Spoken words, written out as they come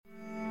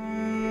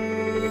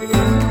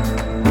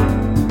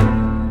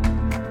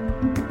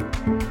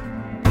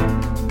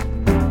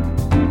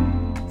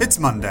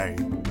Monday,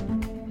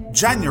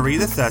 January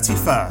the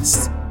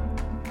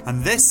 31st,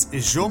 and this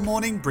is your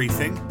morning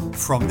briefing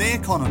from The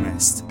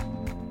Economist.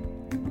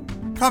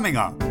 Coming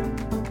up,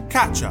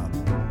 catch up.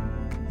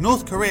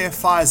 North Korea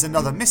fires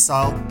another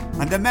missile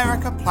and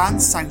America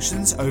plans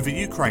sanctions over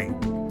Ukraine.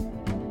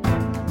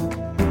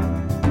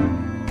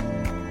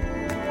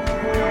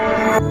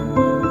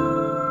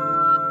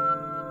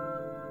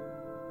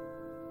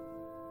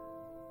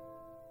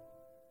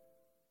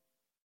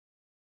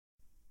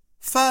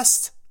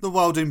 First, the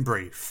world in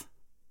brief.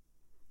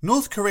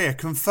 North Korea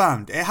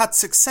confirmed it had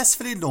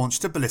successfully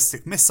launched a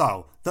ballistic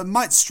missile that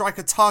might strike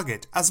a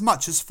target as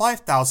much as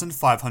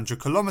 5,500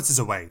 kilometers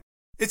away,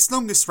 its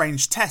longest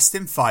range test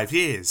in 5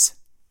 years.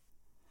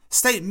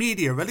 State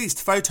media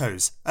released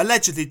photos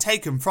allegedly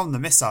taken from the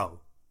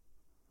missile.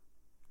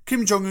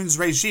 Kim Jong-un's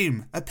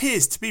regime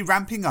appears to be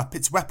ramping up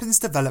its weapons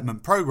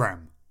development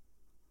program.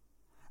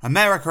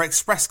 America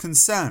expressed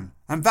concern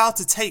and vowed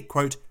to take,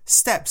 quote,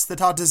 steps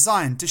that are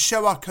designed to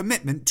show our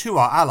commitment to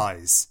our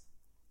allies.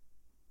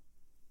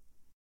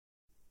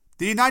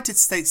 The United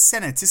States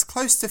Senate is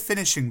close to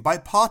finishing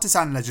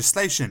bipartisan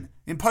legislation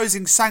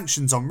imposing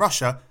sanctions on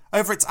Russia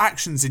over its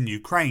actions in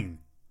Ukraine.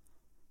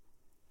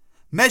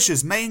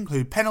 Measures may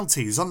include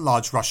penalties on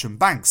large Russian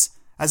banks,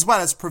 as well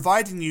as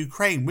providing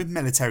Ukraine with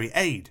military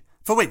aid,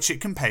 for which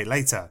it can pay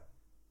later.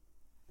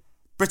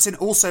 Britain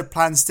also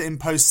plans to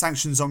impose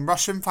sanctions on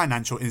Russian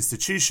financial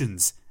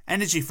institutions,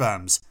 energy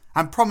firms,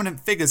 and prominent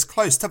figures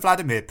close to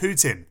Vladimir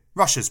Putin,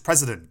 Russia's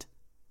president.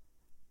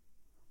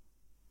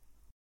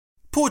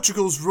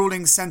 Portugal's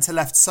ruling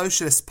centre-left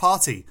Socialist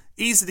Party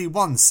easily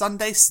won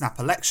Sunday's snap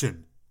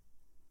election.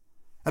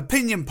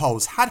 Opinion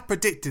polls had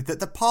predicted that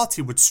the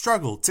party would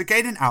struggle to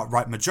gain an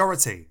outright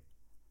majority.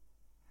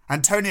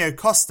 Antonio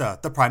Costa,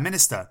 the Prime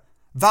Minister,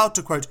 vowed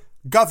to, quote,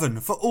 govern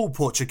for all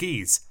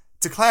Portuguese,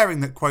 declaring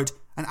that, quote,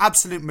 an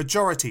absolute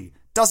majority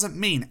doesn't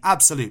mean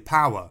absolute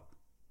power.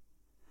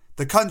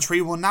 The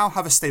country will now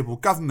have a stable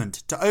government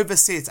to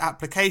oversee its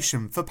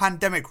application for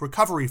pandemic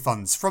recovery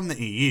funds from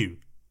the EU.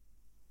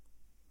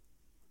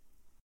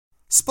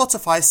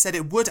 Spotify said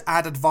it would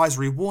add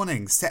advisory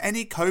warnings to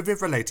any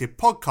COVID-related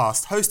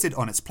podcast hosted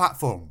on its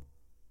platform.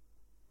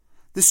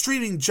 The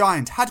streaming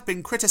giant had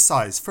been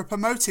criticised for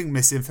promoting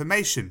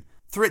misinformation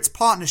through its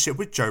partnership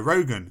with Joe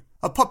Rogan,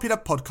 a popular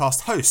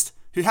podcast host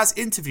who has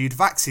interviewed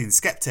vaccine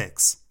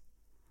skeptics.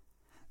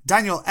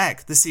 Daniel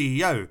Ek, the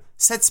CEO,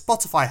 said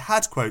Spotify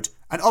had, quote,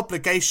 an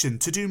obligation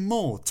to do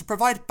more to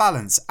provide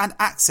balance and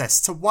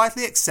access to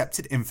widely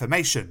accepted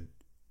information.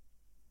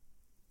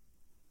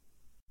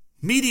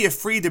 Media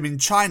freedom in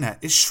China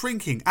is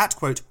shrinking at,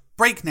 quote,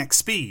 breakneck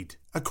speed,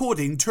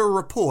 according to a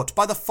report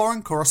by the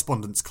Foreign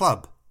Correspondents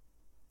Club.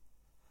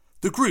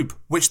 The group,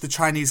 which the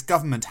Chinese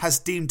government has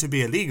deemed to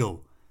be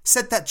illegal,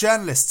 said that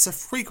journalists are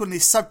frequently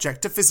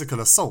subject to physical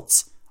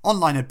assaults,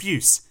 online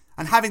abuse,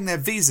 and having their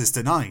visas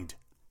denied.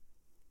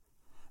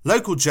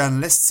 Local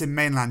journalists in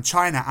mainland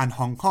China and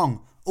Hong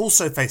Kong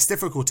also face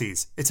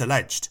difficulties, it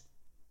alleged.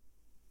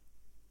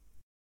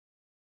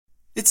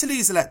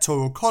 Italy's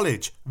Electoral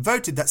College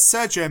voted that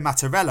Sergio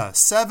Mattarella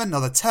serve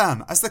another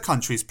term as the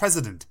country's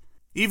president,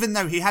 even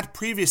though he had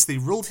previously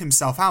ruled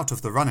himself out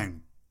of the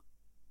running.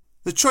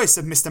 The choice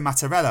of Mr.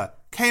 Mattarella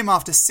came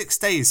after 6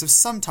 days of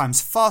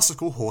sometimes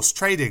farcical horse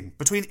trading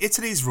between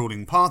Italy's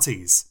ruling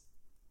parties.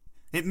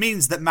 It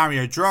means that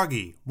Mario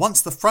Draghi,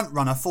 once the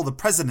frontrunner for the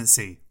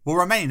presidency, will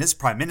remain as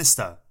Prime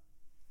Minister.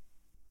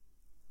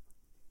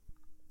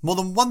 More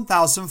than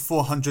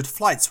 1,400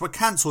 flights were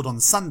cancelled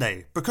on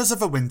Sunday because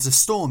of a winter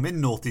storm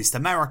in Northeast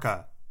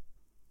America.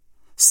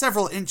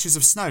 Several inches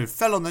of snow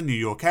fell on the New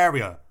York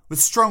area, with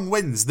strong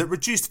winds that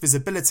reduced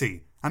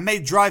visibility and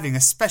made driving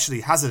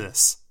especially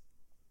hazardous.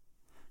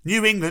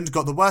 New England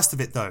got the worst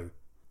of it though.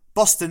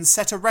 Boston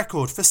set a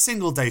record for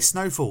single-day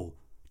snowfall,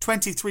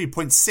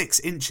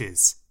 23.6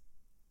 inches.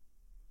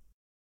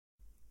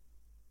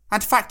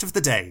 And fact of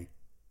the day,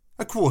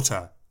 a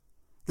quarter.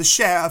 The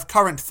share of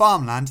current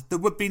farmland that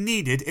would be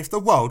needed if the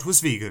world was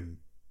vegan.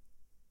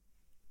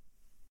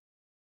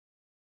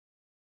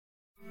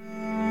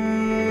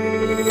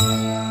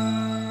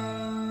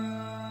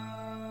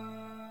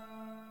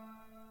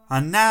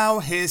 And now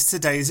here's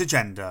today's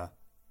agenda.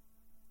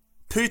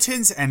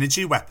 Putin's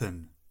energy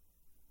weapon.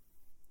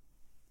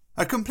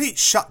 A complete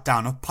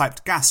shutdown of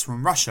piped gas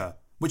from Russia,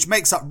 which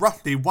makes up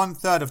roughly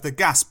 1/3 of the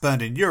gas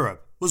burned in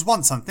Europe, was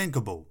once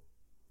unthinkable.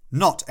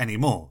 Not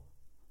anymore.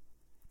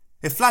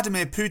 If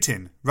Vladimir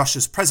Putin,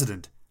 Russia's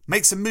president,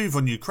 makes a move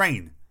on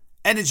Ukraine,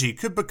 energy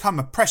could become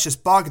a precious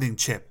bargaining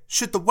chip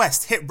should the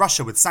West hit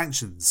Russia with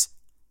sanctions.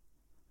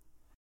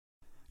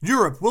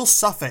 Europe will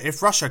suffer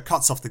if Russia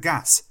cuts off the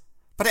gas,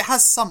 but it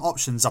has some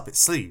options up its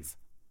sleeve.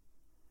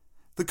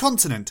 The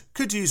continent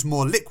could use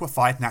more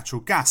liquefied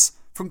natural gas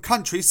from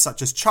countries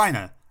such as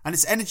China, and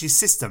its energy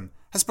system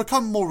has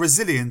become more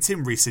resilient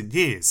in recent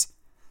years,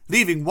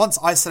 leaving once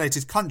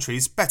isolated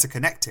countries better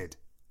connected.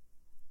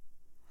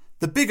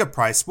 The bigger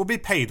price will be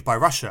paid by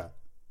Russia.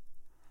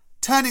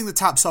 Turning the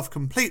taps off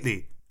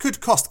completely could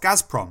cost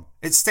Gazprom,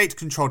 its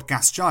state-controlled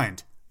gas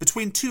giant,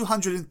 between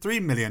 $203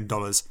 million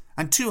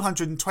and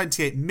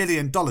 $228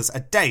 million a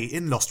day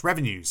in lost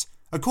revenues,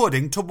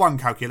 according to one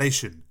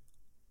calculation.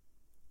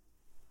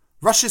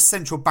 Russia's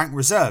central bank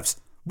reserves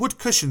would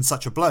cushion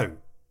such a blow,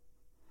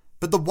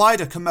 but the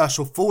wider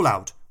commercial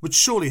fallout would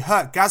surely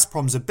hurt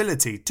Gazprom's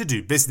ability to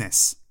do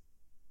business.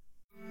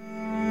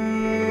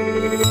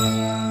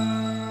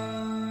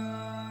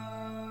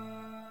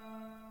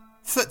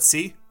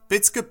 FTSE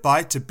bids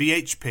goodbye to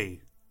BHP.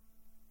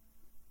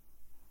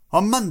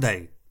 On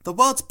Monday, the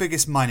world's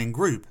biggest mining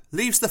group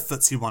leaves the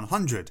FTSE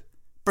 100,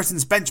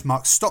 Britain's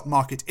benchmark stock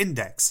market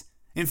index,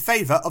 in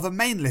favour of a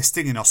main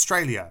listing in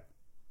Australia.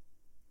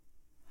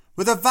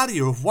 With a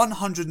value of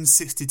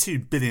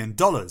 $162 billion,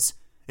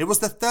 it was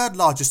the third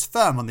largest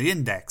firm on the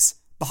index,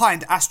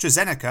 behind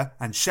AstraZeneca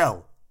and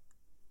Shell.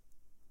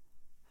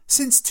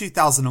 Since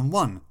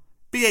 2001,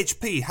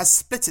 BHP has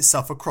split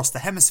itself across the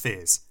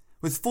hemispheres,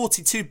 with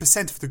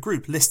 42% of the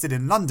group listed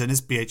in London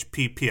as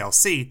BHP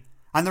plc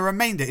and the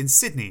remainder in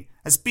Sydney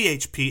as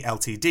BHP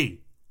Ltd.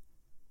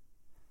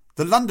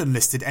 The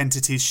London-listed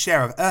entity's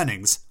share of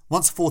earnings,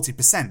 once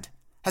 40%,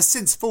 has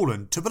since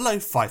fallen to below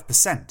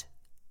 5%.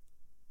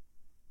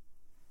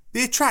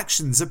 The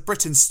attractions of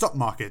Britain's stock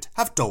market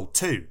have dulled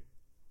too.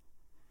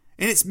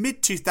 In its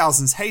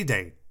mid-2000s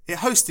heyday, it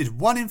hosted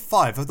 1 in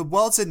 5 of the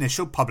world's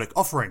initial public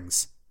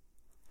offerings.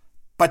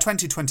 By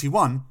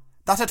 2021,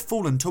 that had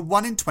fallen to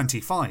 1 in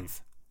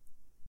 25.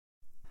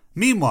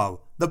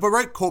 Meanwhile, the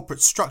Baroque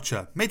corporate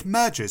structure made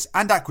mergers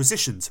and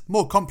acquisitions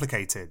more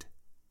complicated.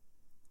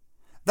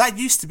 That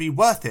used to be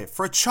worth it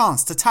for a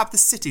chance to tap the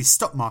city's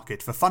stock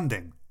market for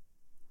funding.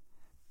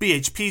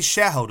 BHP's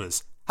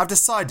shareholders have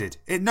decided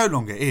it no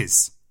longer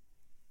is.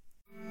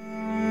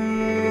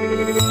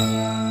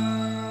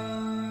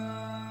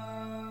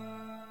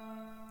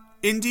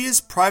 India's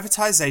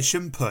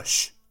privatisation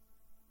push.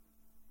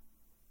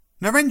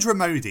 Narendra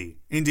Modi,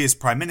 India's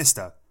Prime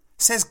Minister,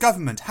 says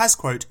government has,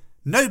 quote,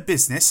 no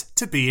business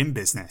to be in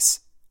business.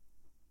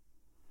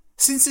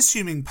 Since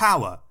assuming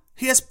power,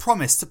 he has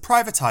promised to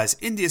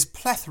privatise India's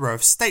plethora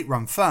of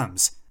state-run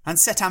firms and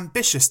set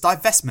ambitious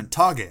divestment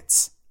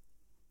targets.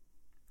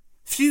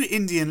 Few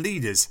Indian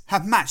leaders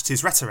have matched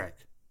his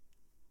rhetoric.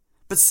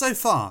 But so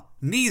far,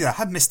 neither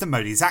have Mr.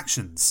 Modi's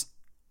actions.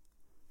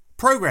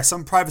 Progress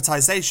on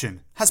privatisation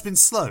has been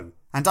slow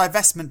and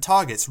divestment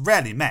targets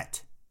rarely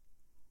met.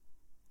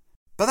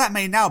 But that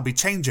may now be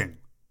changing.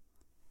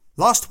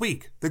 Last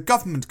week, the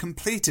government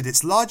completed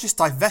its largest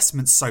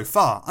divestment so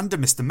far under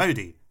Mr.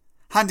 Modi,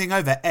 handing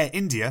over Air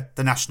India,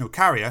 the national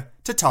carrier,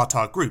 to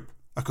Tata Group,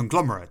 a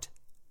conglomerate.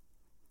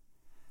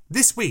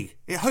 This week,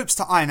 it hopes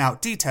to iron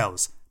out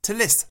details to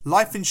list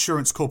Life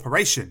Insurance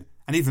Corporation,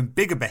 an even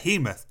bigger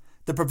behemoth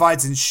that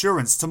provides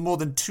insurance to more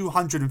than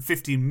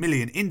 250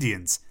 million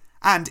Indians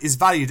and is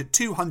valued at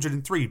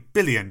 $203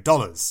 billion.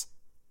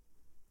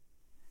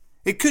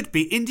 It could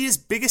be India's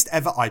biggest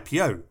ever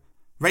IPO,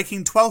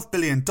 raking $12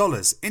 billion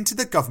into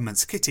the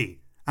government's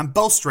kitty and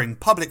bolstering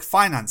public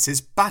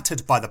finances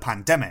battered by the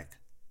pandemic.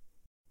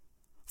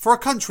 For a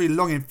country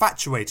long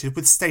infatuated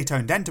with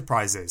state-owned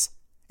enterprises,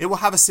 it will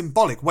have a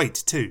symbolic weight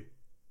too.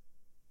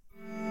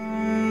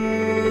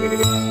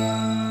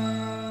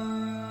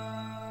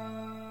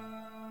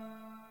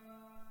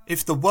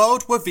 If the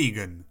world were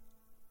vegan.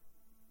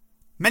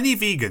 Many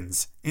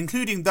vegans,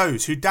 including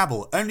those who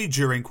dabble only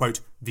during, quote,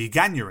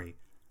 veganuary,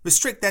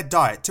 restrict their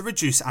diet to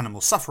reduce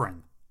animal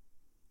suffering.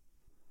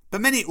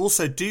 But many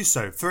also do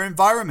so for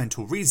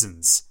environmental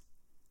reasons.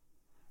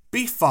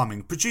 Beef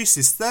farming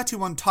produces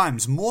 31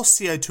 times more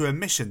CO2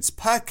 emissions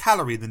per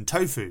calorie than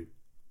tofu.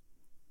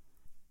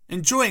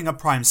 Enjoying a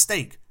prime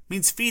steak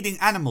means feeding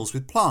animals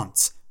with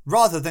plants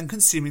rather than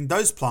consuming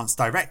those plants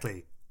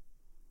directly.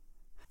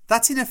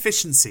 That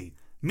inefficiency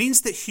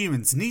means that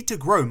humans need to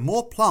grow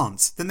more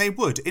plants than they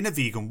would in a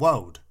vegan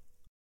world.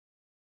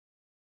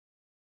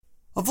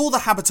 Of all the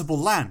habitable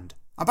land,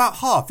 about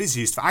half is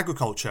used for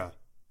agriculture.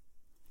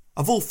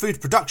 Of all food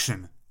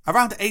production,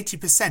 around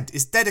 80%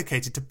 is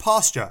dedicated to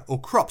pasture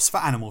or crops for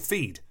animal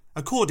feed,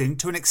 according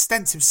to an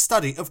extensive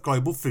study of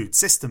global food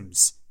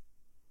systems.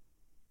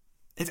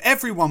 If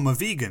everyone were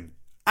vegan,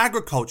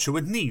 agriculture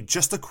would need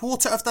just a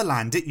quarter of the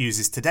land it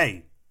uses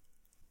today.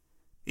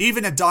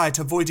 Even a diet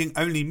avoiding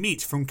only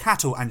meat from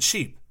cattle and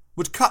sheep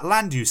would cut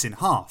land use in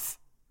half.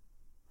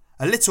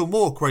 A little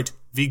more, quote,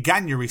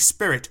 veganuary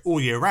spirit all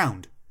year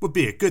round would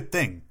be a good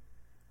thing.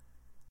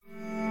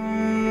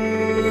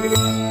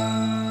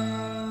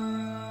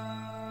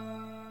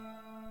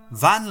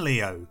 Van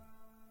Leo,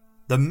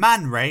 the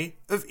Man Ray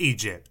of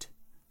Egypt.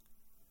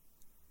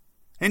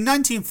 In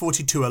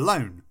 1942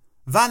 alone,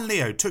 Van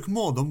Leo took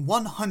more than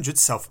 100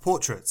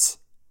 self-portraits.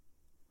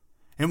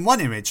 In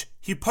one image,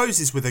 he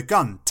poses with a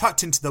gun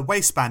tucked into the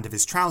waistband of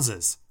his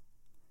trousers.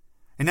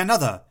 In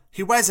another,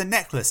 he wears a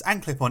necklace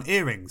and clip-on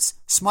earrings,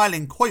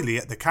 smiling coyly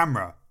at the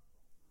camera.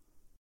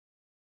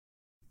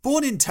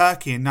 Born in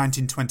Turkey in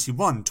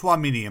 1921 to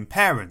Armenian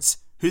parents,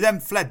 who then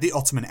fled the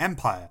Ottoman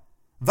Empire,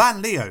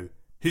 Van Leo,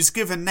 whose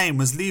given name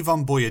was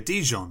Levon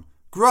Boyadijon,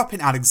 grew up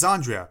in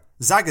Alexandria,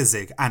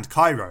 Zagazig and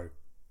Cairo.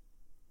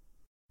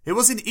 It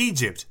was in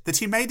Egypt that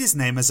he made his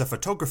name as a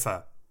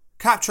photographer,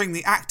 capturing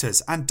the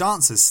actors and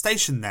dancers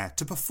stationed there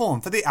to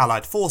perform for the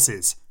Allied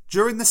forces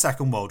during the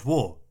Second World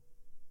War.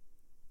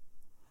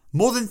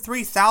 More than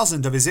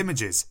 3,000 of his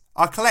images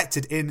are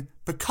collected in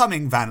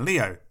Becoming Van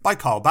Leo by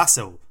Carl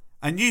Basil,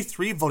 a new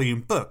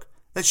 3-volume book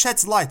that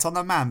sheds light on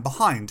the man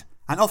behind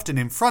and often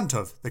in front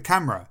of the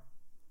camera.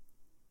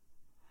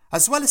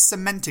 As well as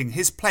cementing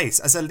his place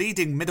as a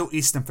leading Middle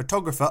Eastern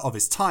photographer of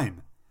his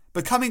time,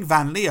 Becoming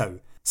Van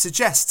Leo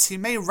suggests he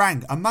may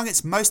rank among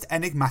its most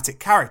enigmatic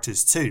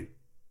characters too.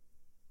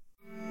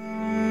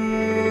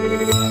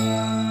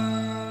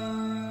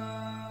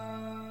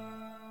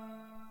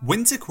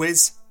 Winter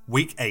Quiz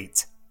Week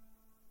 8.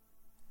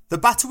 The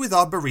battle with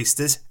our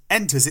baristas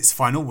enters its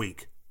final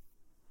week.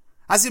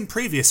 As in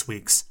previous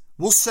weeks,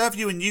 we'll serve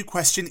you a new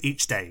question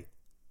each day.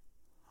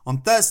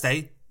 On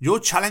Thursday, your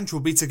challenge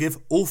will be to give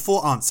all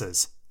 4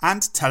 answers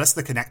and tell us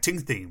the connecting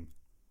theme.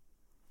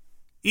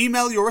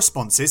 Email your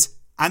responses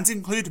and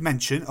include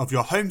mention of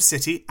your home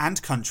city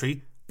and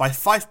country by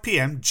 5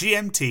 p.m.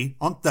 GMT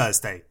on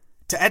Thursday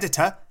to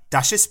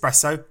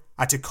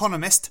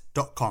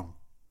editor-espresso@economist.com.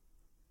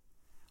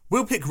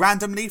 We'll pick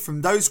randomly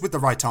from those with the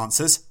right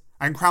answers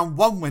and crown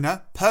one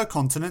winner per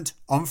continent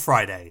on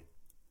Friday.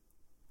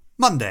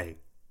 Monday.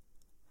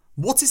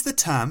 What is the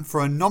term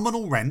for a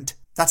nominal rent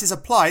that is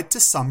applied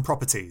to some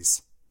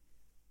properties?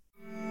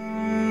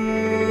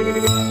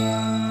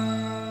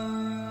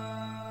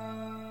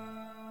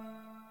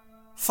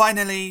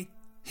 Finally,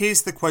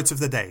 here's the quote of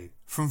the day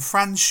from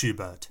Franz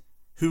Schubert,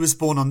 who was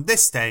born on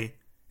this day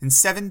in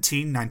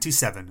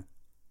 1797.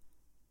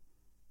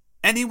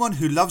 Anyone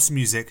who loves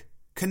music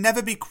can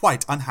never be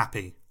quite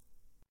unhappy.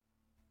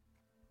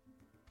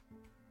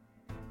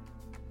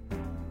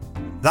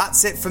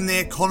 That's it from the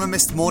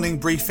Economist morning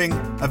briefing,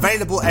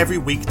 available every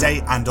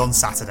weekday and on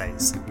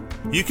Saturdays.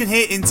 You can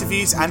hear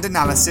interviews and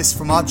analysis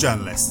from our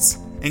journalists,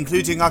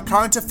 including our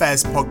current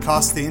affairs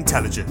podcast, The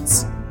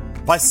Intelligence,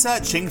 by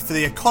searching for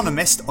The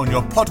Economist on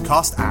your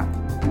podcast app,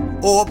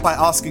 or by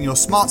asking your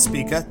smart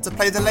speaker to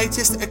play the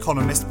latest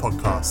Economist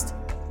podcast.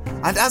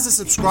 And as a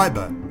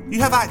subscriber, you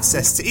have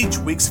access to each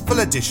week's full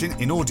edition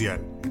in audio.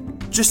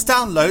 Just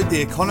download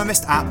the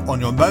Economist app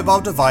on your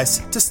mobile device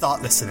to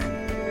start listening.